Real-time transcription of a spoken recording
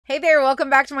Hey there, welcome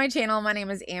back to my channel. My name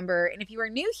is Amber, and if you are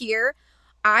new here,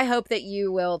 I hope that you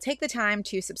will take the time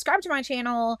to subscribe to my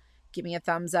channel, give me a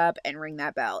thumbs up, and ring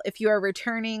that bell. If you are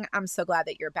returning, I'm so glad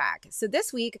that you're back. So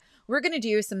this week, we're going to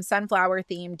do some sunflower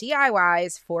themed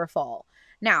DIYs for fall.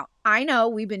 Now, I know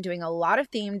we've been doing a lot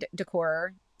of themed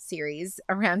decor series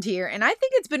around here, and I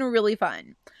think it's been really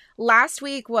fun. Last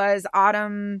week was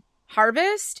autumn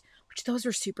harvest, which those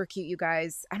were super cute, you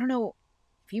guys. I don't know.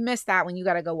 If you missed that one, you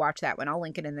got to go watch that one. I'll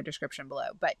link it in the description below.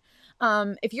 But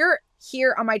if you're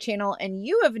here on my channel and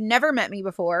you have never met me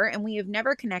before and we have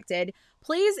never connected,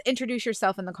 please introduce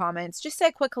yourself in the comments. Just say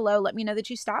a quick hello. Let me know that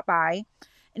you stopped by.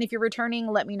 And if you're returning,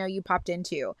 let me know you popped in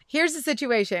too. Here's the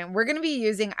situation. We're going to be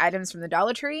using items from the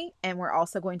Dollar Tree, and we're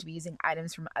also going to be using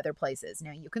items from other places.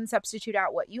 Now, you can substitute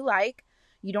out what you like.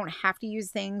 You don't have to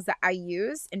use things that I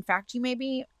use. In fact, you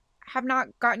maybe have not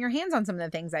gotten your hands on some of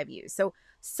the things I've used. So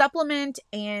supplement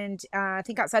and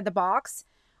think outside the box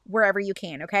wherever you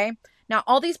can, okay? Now,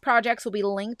 all these projects will be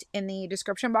linked in the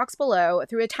description box below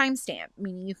through a timestamp,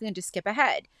 meaning you can just skip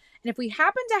ahead. And if we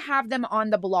happen to have them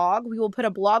on the blog, we will put a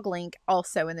blog link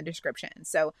also in the description.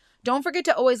 So don't forget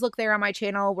to always look there on my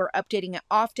channel. We're updating it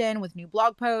often with new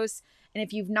blog posts. And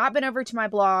if you've not been over to my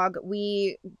blog,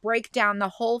 we break down the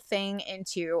whole thing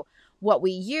into what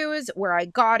we use, where I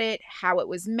got it, how it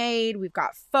was made. We've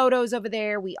got photos over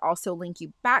there. We also link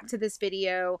you back to this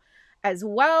video as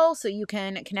well so you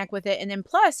can connect with it. And then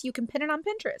plus you can pin it on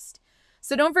Pinterest.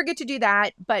 So don't forget to do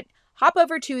that, but hop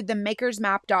over to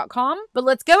themakersmap.com. But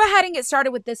let's go ahead and get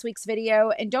started with this week's video.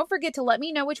 And don't forget to let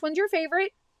me know which one's your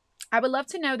favorite. I would love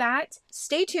to know that.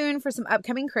 Stay tuned for some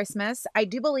upcoming Christmas. I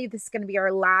do believe this is going to be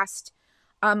our last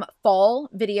fall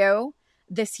video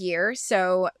this year,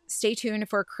 so stay tuned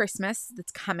for Christmas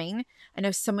that's coming. I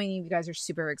know so many of you guys are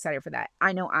super excited for that.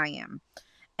 I know I am.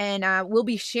 And we'll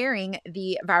be sharing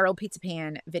the viral pizza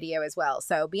pan video as well,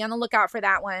 so be on the lookout for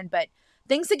that one. But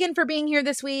thanks again for being here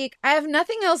this week. I have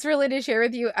nothing else really to share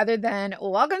with you other than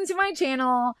welcome to my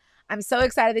channel. I'm so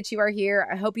excited that you are here.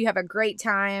 I hope you have a great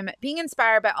time being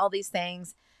inspired by all these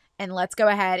things, and let's go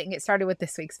ahead and get started with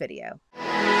this week's video.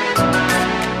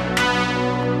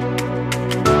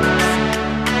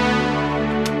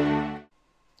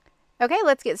 Okay,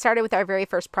 let's get started with our very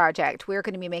first project. We're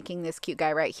going to be making this cute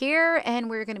guy right here,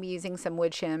 and we're going to be using some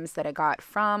wood shims that I got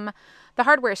from the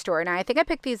hardware store. Now, I think I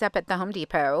picked these up at the Home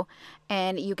Depot,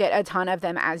 and you get a ton of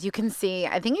them, as you can see.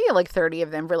 I think you get like 30 of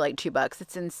them for like $2.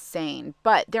 It's insane,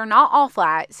 but they're not all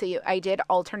flat, so I did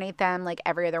alternate them like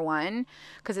every other one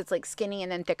because it's like skinny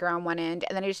and then thicker on one end.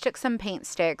 And then I just took some paint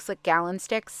sticks, like gallon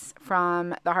sticks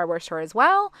from the hardware store as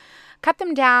well, cut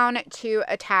them down to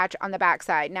attach on the back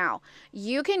side. Now,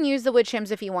 you can use the wood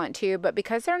shims if you want to, but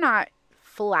because they're not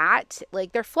flat,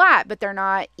 like they're flat, but they're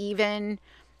not even,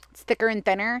 it's thicker and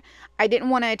thinner, I didn't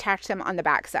want to attach them on the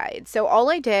back side. So all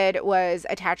I did was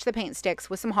attach the paint sticks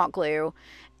with some hot glue,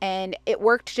 and it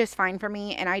worked just fine for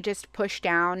me. And I just pushed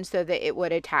down so that it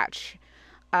would attach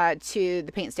to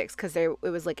the paint sticks because it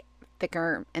was like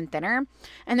thicker and thinner.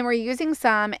 And then we're using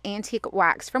some antique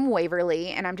wax from Waverly,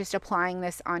 and I'm just applying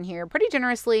this on here pretty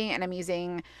generously, and I'm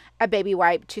using a baby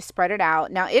wipe to spread it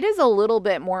out. Now, it is a little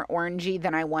bit more orangey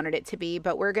than I wanted it to be,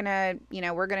 but we're gonna,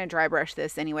 we're gonna dry brush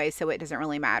this anyway, so it doesn't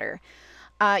really matter.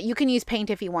 You can use paint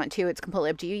if you want to. It's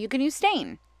completely up to you. You can use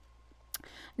stain.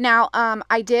 Now,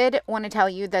 I did want to tell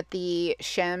you that the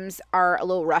shims are a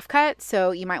little rough cut, so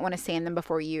you might want to sand them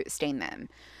before you stain them.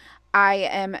 I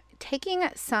am taking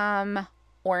some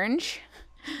orange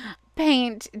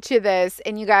paint to this,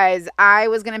 and you guys, I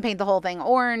was going to paint the whole thing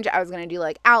orange. I was going to do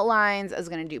like outlines. I was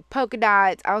going to do polka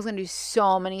dots. I was going to do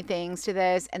so many things to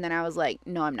this, and then I was like,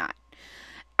 no, I'm not.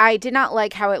 I did not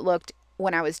like how it looked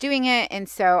when I was doing it, and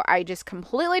so I just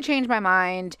completely changed my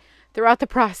mind throughout the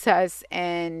process,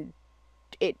 and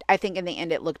I think in the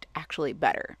end it looked actually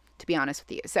better, to be honest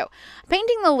with you. So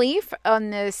painting the leaf on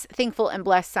this Thankful and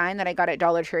Blessed sign that I got at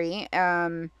Dollar Tree,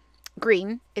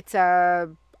 green. It's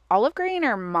a olive green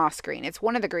or moss green. It's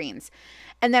one of the greens.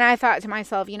 And then I thought to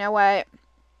myself, you know what?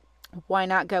 Why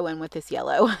not go in with this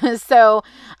yellow? So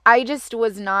I just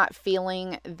was not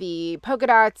feeling the polka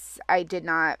dots. I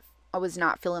was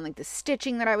not feeling like the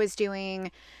stitching that I was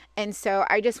doing. And so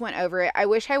I just went over it. I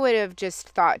wish I would have just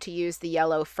thought to use the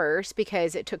yellow first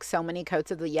because it took so many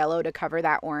coats of the yellow to cover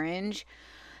that orange.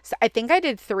 So I think I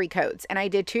did 3 coats, and I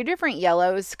did 2 different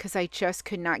yellows because I just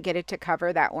could not get it to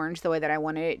cover that orange the way that I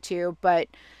wanted it to. But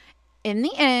in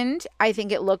the end, I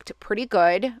think it looked pretty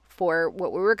good for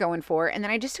what we were going for. And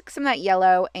then I just took some of that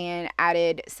yellow and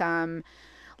added some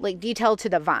like detail to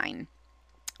the vine.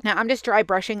 Now I'm just dry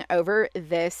brushing over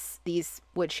these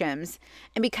wood shims,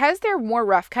 and because they're more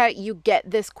rough cut, you get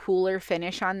this cooler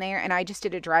finish on there. And I just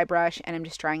did a dry brush, and I'm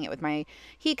just drying it with my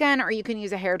heat gun, or you can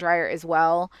use a hair dryer as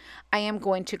well. I am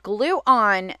going to glue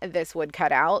on this wood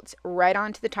cutout right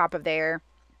onto the top of there.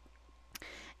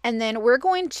 And then we're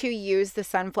going to use the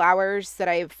sunflowers that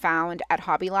I've found at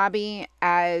Hobby Lobby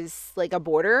as like a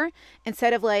border,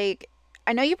 instead of like,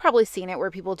 I know you've probably seen it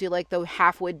where people do like the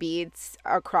half wood beads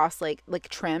across like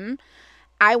trim.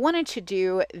 I wanted to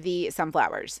do the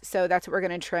sunflowers. So that's what we're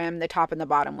going to trim the top and the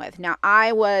bottom with. Now,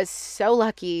 I was so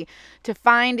lucky to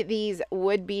find these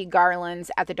wood bead garlands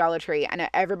at the Dollar Tree. I know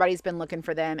everybody's been looking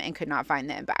for them and could not find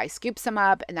them, but I scooped some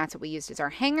up, and that's what we used as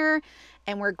our hanger.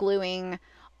 And we're gluing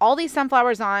all these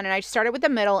sunflowers on, and I started with the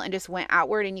middle and just went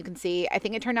outward, and you can see, I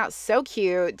think it turned out so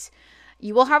cute.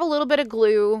 You will have a little bit of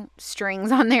glue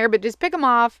strings on there, but just pick them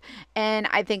off, and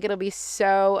I think it'll be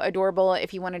so adorable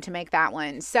if you wanted to make that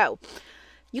one. So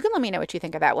you can let me know what you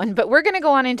think of that one, but we're going to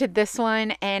go on into this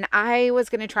one, and I was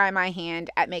going to try my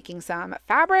hand at making some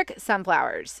fabric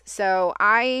sunflowers. So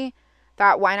I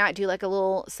thought, why not do like a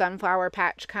little sunflower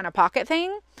patch kind of pocket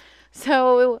thing?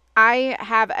 So I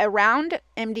have a round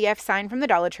MDF sign from the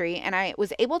Dollar Tree, and I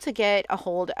was able to get a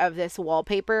hold of this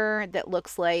wallpaper that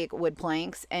looks like wood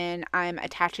planks, and I'm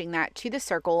attaching that to the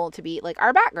circle to be like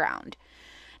our background.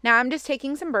 Now I'm just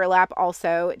taking some burlap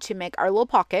also to make our little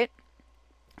pocket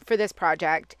for this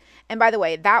project. And by the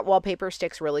way, that wallpaper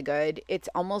sticks really good. It's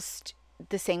almost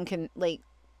the same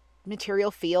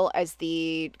material feel as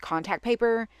the contact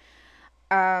paper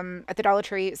at the Dollar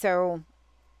Tree. So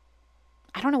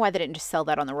I don't know why they didn't just sell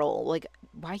that on the roll. Like,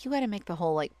 why you gotta make the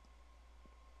whole, like,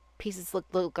 pieces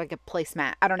look like a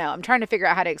placemat? I don't know. I'm trying to figure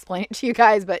out how to explain it to you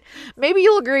guys, but maybe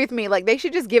you'll agree with me. Like, they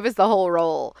should just give us the whole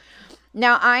roll.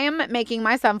 Now, I am making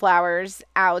my sunflowers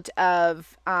out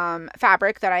of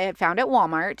fabric that I had found at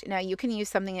Walmart. Now, you can use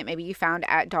something that maybe you found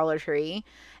at Dollar Tree.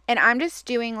 And I'm just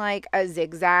doing, like, a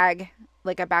zigzag,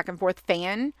 like a back and forth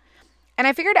fan. And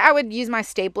I figured I would use my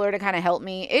stapler to kind of help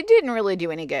me. It didn't really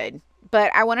do any good.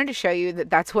 But I wanted to show you that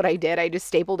that's what I did. I just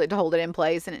stapled it to hold it in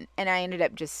place, and I ended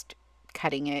up just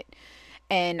cutting it.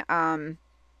 And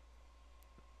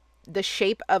the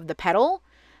shape of the petal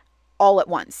all at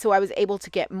once. So I was able to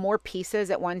get more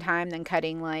pieces at one time than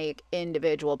cutting like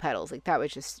individual petals. Like that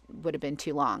would have been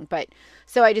too long. But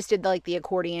so I just did like the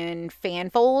accordion fan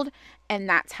fold, and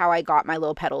that's how I got my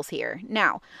little petals here.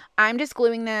 Now I'm just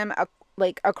gluing them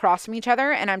across from each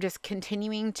other, and I'm just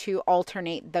continuing to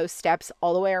alternate those steps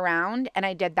all the way around, and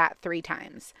I did that 3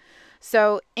 times.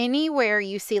 So anywhere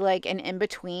you see like an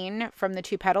in-between from the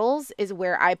 2 petals is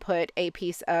where I put a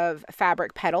piece of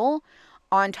fabric petal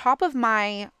on top of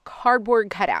my cardboard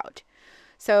cutout.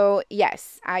 So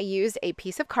yes, I used a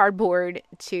piece of cardboard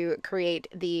to create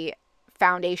the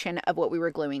foundation of what we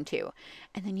were gluing to.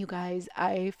 And then you guys,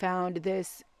 I found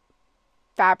this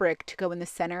fabric to go in the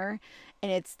center,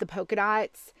 and it's the polka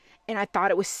dots, and I thought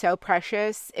it was so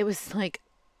precious. It was like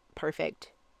perfect.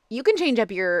 You can change up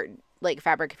your like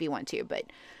fabric if you want to, but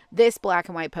this black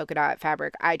and white polka dot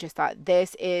fabric, I just thought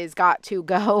this is got to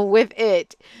go with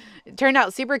it. It turned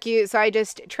out super cute. So I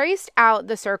just traced out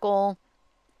the circle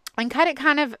and cut it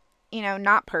kind of, you know,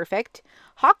 not perfect.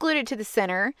 Hot glued it to the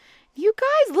center. You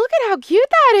guys, look at how cute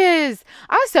that is.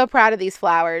 I was so proud of these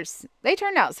flowers. They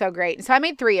turned out so great. And so I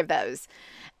made 3 of those.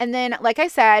 And then, like I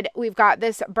said, we've got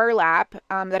this burlap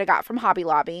that I got from Hobby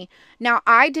Lobby. Now,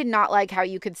 I did not like how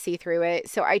you could see through it.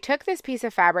 So I took this piece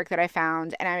of fabric that I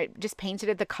found, and I just painted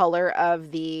it the color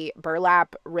of the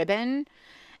burlap ribbon.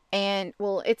 And,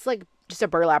 well, it's like just a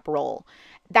burlap roll.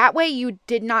 That way you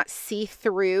did not see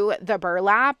through the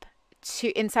burlap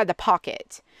to inside the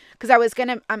pocket, because I was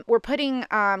gonna we're putting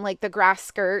like the grass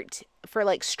skirt for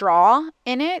like straw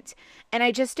in it, and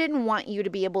I just didn't want you to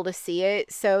be able to see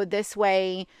it. So this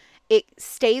way it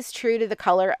stays true to the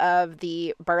color of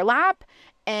the burlap,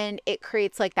 and it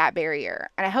creates like that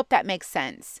barrier, and I hope that makes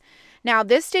sense. Now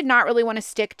this did not really want to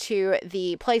stick to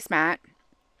the placemat.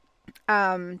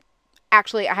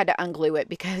 Actually I had to unglue it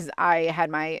because I had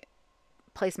my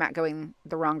placemat going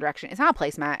the wrong direction. It's not a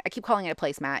placemat. I keep calling it a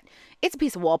placemat. It's a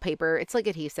piece of wallpaper. It's like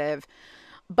adhesive.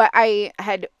 But I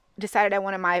had decided I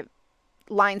wanted my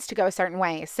lines to go a certain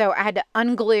way. So I had to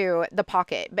unglue the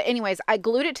pocket. But anyways, I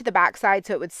glued it to the back side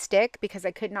so it would stick, because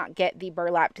I could not get the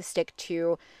burlap to stick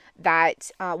to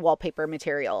that wallpaper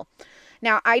material.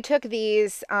 Now I took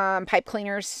these pipe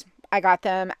cleaners. I got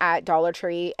them at Dollar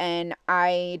Tree, and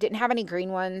I didn't have any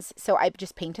green ones, so I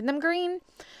just painted them green.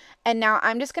 And now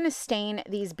I'm just going to stain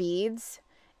these beads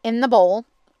in the bowl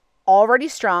already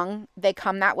strung. They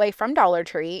come that way from Dollar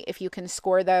Tree. If you can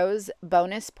score those,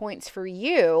 bonus points for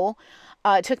you.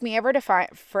 It took me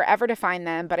forever to find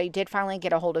them, but I did finally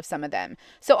get a hold of some of them.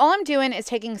 So all I'm doing is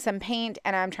taking some paint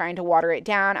and I'm trying to water it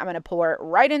down. I'm going to pour it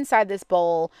right inside this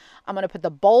bowl. I'm going to put the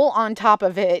bowl on top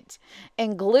of it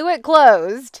and glue it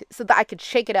closed so that I could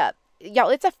shake it up.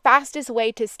 Y'all, it's the fastest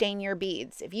way to stain your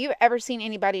beads. If you've ever seen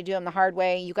anybody do them the hard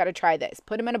way, you got to try this.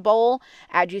 Put them in a bowl,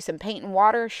 add you some paint and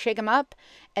water, shake them up,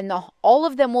 and all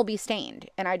of them will be stained.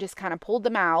 And I just kind of pulled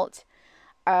them out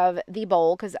of the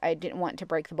bowl because I didn't want to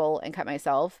break the bowl and cut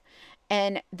myself.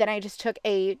 And then I just took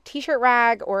a t-shirt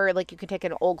rag, or like you could take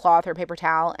an old cloth or paper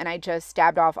towel, and I just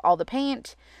dabbed off all the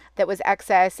paint that was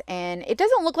excess. And it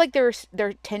doesn't look like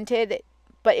they're tinted,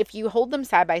 but if you hold them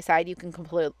side by side, you can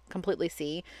completely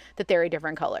see that they're a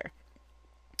different color.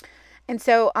 And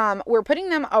so we're putting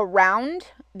them around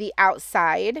the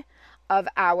outside of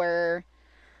our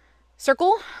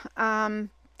circle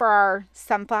for our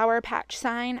sunflower patch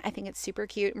sign. I think it's super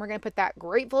cute. And we're going to put that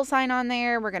grateful sign on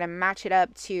there. We're going to match it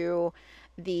up to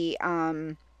the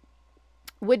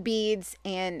wood beads,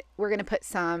 and we're going to put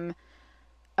some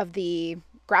of the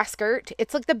grass skirt.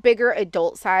 It's like the bigger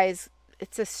adult size.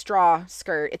 It's a straw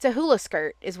skirt. It's a hula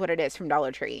skirt is what it is from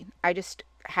Dollar Tree. I just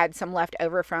had some left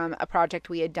over from a project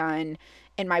we had done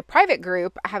in my private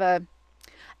group. I have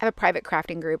a private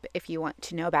crafting group. If you want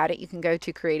to know about it, you can go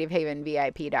to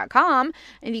creativehavenvip.com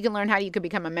and you can learn how you could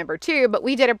become a member too. But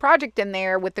we did a project in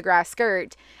there with the grass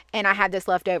skirt, and I had this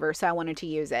left over, so I wanted to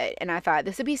use it. And I thought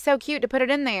this would be so cute to put it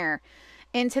in there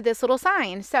into this little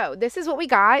sign. So this is what we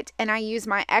got, and I used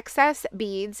my excess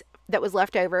beads that was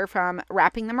left over from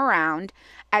wrapping them around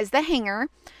as the hanger.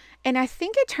 And I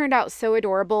think it turned out so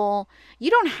adorable. You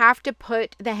don't have to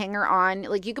put the hanger on.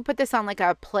 Like, you could put this on like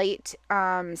a plate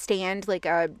stand, like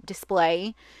a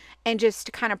display, and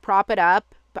just kind of prop it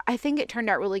up. But I think it turned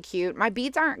out really cute. My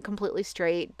beads aren't completely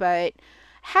straight, but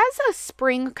has a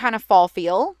spring kind of fall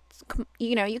feel.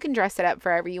 You know, you can dress it up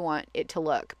however you want it to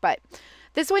look. But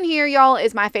this one here, y'all,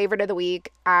 is my favorite of the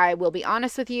week. I will be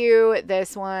honest with you.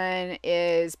 This one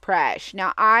is fresh.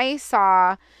 Now, I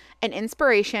saw an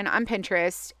inspiration on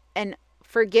Pinterest, and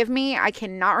forgive me, I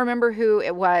cannot remember who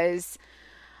it was.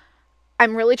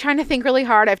 I'm really trying to think really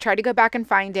hard. I've tried to go back and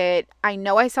find it. I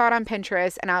know I saw it on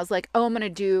Pinterest, and I was like, oh, I'm going to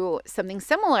do something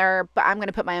similar, but I'm going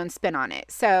to put my own spin on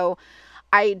it. So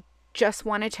I just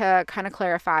wanted to kind of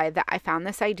clarify that I found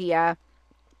this idea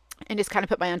and just kind of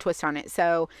put my own twist on it.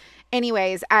 So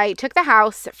anyways, I took the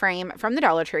house frame from the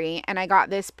Dollar Tree, and I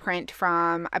got this print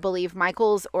from, I believe,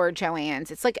 Michael's or Joann's.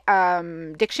 It's like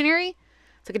dictionary.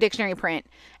 It's like a dictionary print.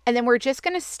 And then we're just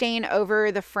going to stain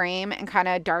over the frame and kind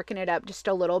of darken it up just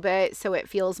a little bit so it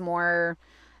feels more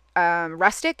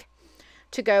rustic,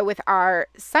 to go with our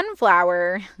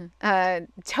sunflower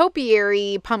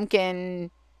topiary pumpkin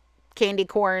candy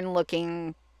corn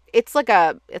looking. It's like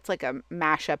a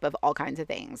mashup of all kinds of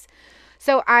things.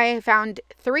 So I found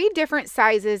 3 different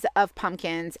sizes of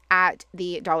pumpkins at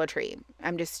the Dollar Tree.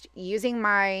 I'm just using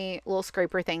my little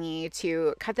scraper thingy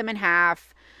to cut them in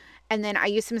half. And then I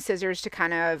used some scissors to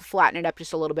kind of flatten it up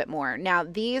just a little bit more. Now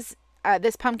this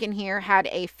pumpkin here had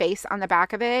a face on the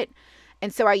back of it.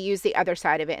 And so I used the other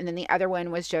side of it. And then the other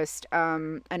one was just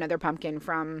another pumpkin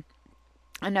from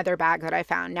another bag that I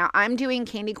found. Now I'm doing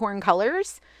candy corn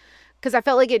colors because I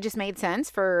felt like it just made sense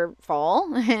for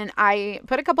fall. And I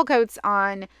put a couple coats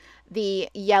on the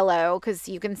yellow because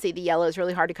you can see the yellow is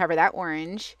really hard to cover that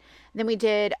orange. Then we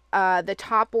did the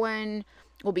top one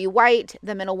will be white,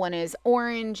 the middle one is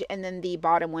orange, and then the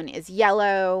bottom one is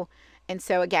yellow. And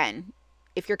so again,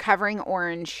 if you're covering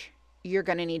orange, you're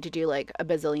going to need to do like a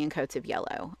bazillion coats of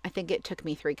yellow. I think it took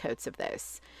me 3 coats of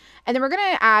this. And then we're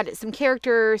going to add some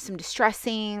character, some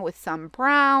distressing with some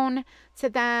brown to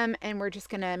them. And we're just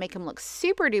going to make them look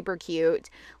super duper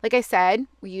cute. Like I said,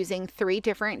 we're using 3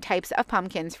 different types of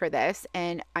pumpkins for this.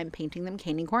 And I'm painting them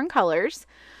candy corn colors.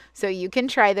 So you can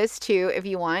try this too if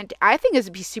you want. I think this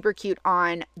would be super cute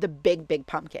on the big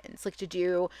pumpkins. Like to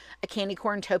do a candy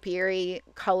corn topiary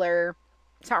color.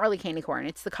 It's not really candy corn.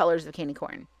 It's the colors of candy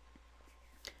corn.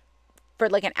 For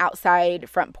like an outside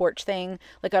front porch thing,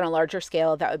 like on a larger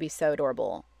scale, that would be so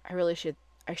adorable. I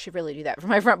should really do that for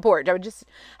my front porch. I would just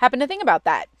happen to think about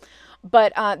that.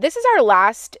 But this is our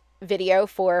last video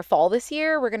for fall this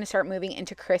year. We're going to start moving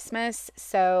into Christmas.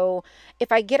 So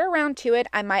if I get around to it,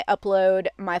 I might upload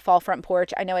my fall front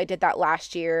porch. I know I did that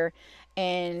last year,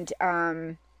 and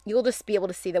you'll just be able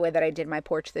to see the way that I did my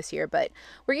porch this year. But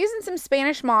we're using some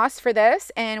Spanish moss for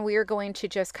this, and we are going to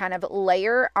just kind of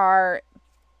layer our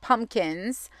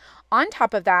pumpkins on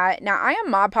top of that. Now I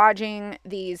am Mod Podging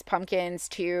these pumpkins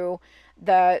to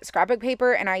the scrapbook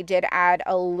paper, and I did add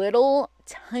a little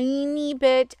tiny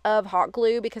bit of hot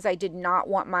glue because I did not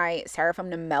want my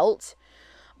styrofoam to melt,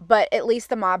 but at least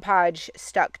the Mod Podge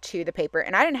stuck to the paper,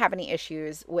 and I didn't have any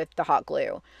issues with the hot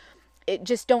glue. It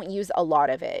just don't use a lot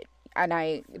of it. And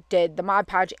I did the Mod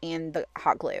Podge and the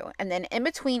hot glue. And then in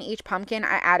between each pumpkin,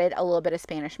 I added a little bit of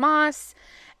Spanish moss.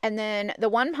 And then the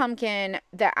one pumpkin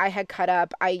that I had cut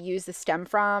up, I used the stem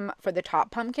from for the top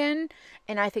pumpkin.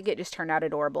 And I think it just turned out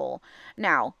adorable.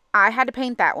 Now, I had to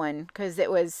paint that one because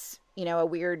it was, you know, a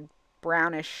weird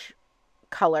brownish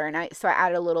color. And so I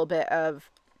added a little bit of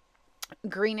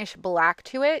greenish black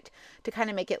to it to kind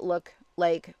of make it look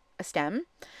like a stem.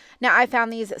 Now, I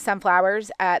found these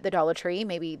sunflowers at the Dollar Tree.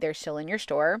 Maybe they're still in your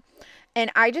store.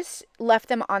 And I just left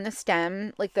them on the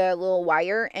stem, like the little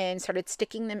wire, and started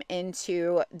sticking them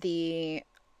into the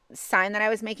sign that I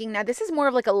was making. Now, this is more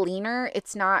of like a leaner.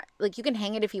 It's not, like, you can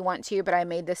hang it if you want to, but I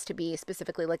made this to be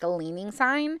specifically like a leaning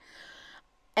sign.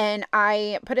 And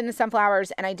I put in the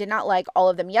sunflowers, and I did not like all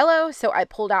of them yellow, so I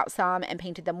pulled out some and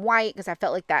painted them white because I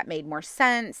felt like that made more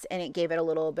sense, and it gave it a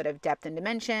little bit of depth and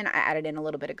dimension. I added in a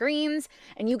little bit of greens,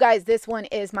 and you guys, this one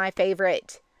is my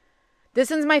favorite. This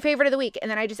one's my favorite of the week.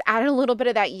 And then I just added a little bit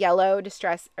of that yellow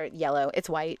distress, or yellow, it's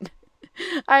white.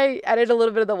 I added a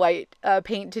little bit of the white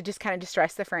paint to just kind of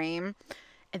distress the frame.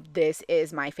 This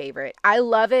is my favorite. I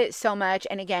love it so much.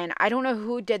 And again, I don't know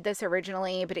who did this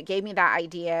originally, but it gave me that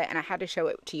idea and I had to show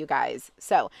it to you guys.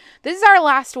 So this is our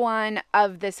last one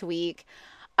of this week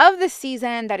of the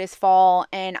season that is fall.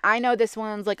 And I know this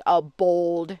one's like a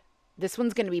bold, this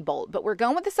one's going to be bold, but we're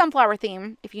going with the sunflower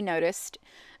theme. If you noticed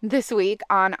this week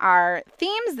on our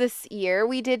themes this year,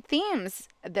 we did themes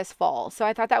this fall. So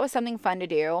I thought that was something fun to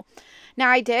do. Now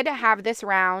I did have this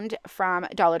round from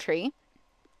Dollar Tree.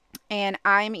 And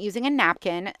I'm using a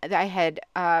napkin that I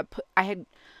had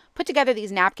put together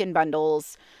these napkin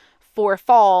bundles for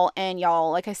fall. And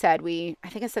y'all, like I said, I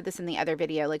think I said this in the other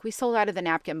video, like we sold out of the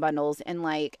napkin bundles in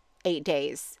like 8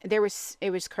 days. It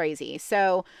was crazy.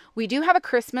 So we do have a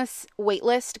Christmas wait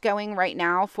list going right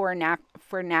now for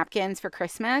napkins for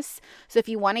Christmas. So if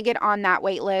you want to get on that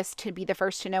wait list to be the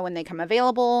first to know when they come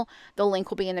available, the link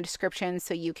will be in the description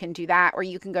so you can do that, or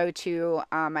you can go to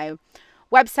my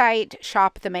website,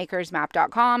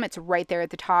 shopthemakersmap.com. It's right there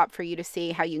at the top for you to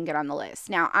see how you can get on the list.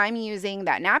 Now, I'm using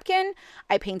that napkin.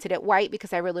 I painted it white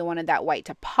because I really wanted that white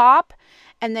to pop.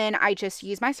 And then I just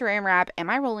used my saran wrap and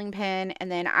my rolling pin. And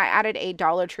then I added a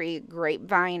Dollar Tree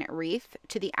grapevine wreath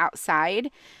to the outside.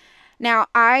 Now,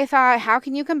 I thought, how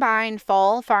can you combine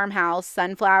fall, farmhouse,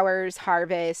 sunflowers,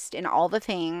 harvest, and all the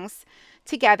things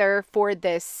together for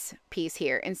this piece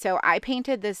here? And so I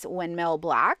painted this windmill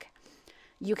black.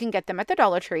 You can get them at the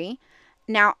Dollar Tree.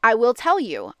 Now, I will tell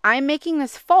you, I'm making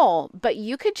this fall, but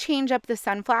you could change up the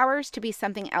sunflowers to be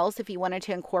something else if you wanted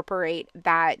to incorporate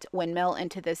that windmill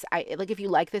into this. Like if you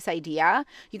like this idea,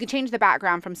 you can change the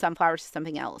background from sunflowers to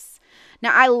something else.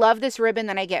 Now, I love this ribbon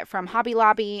that I get from Hobby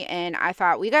Lobby, and I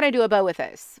thought we got to do a bow with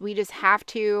this. We just have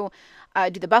to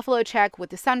do the buffalo check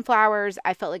with the sunflowers.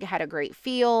 I felt like it had a great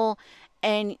feel,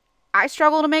 and I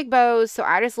struggle to make bows, so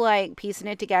I just like piecing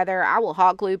it together. I will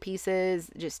hot glue pieces,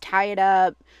 just tie it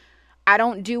up. I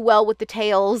don't do well with the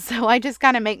tails, so I just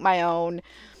kind of make my own.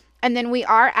 And then we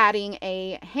are adding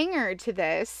a hanger to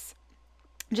this,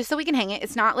 just so we can hang it.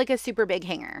 It's not like a super big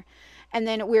hanger. And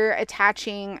then we're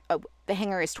attaching, the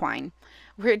hanger is twine.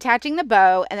 We're attaching the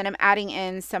bow, and then I'm adding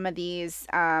in some of these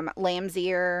lamb's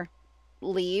ear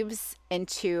leaves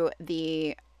into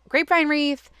the grapevine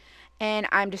wreath. And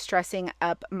I'm distressing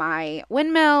up my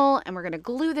windmill, and we're going to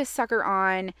glue this sucker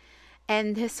on,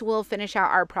 and this will finish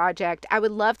out our project. I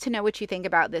would love to know what you think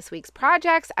about this week's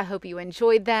projects. I hope you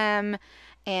enjoyed them,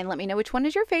 and let me know which one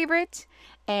is your favorite,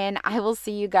 and I will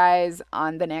see you guys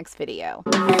on the next video.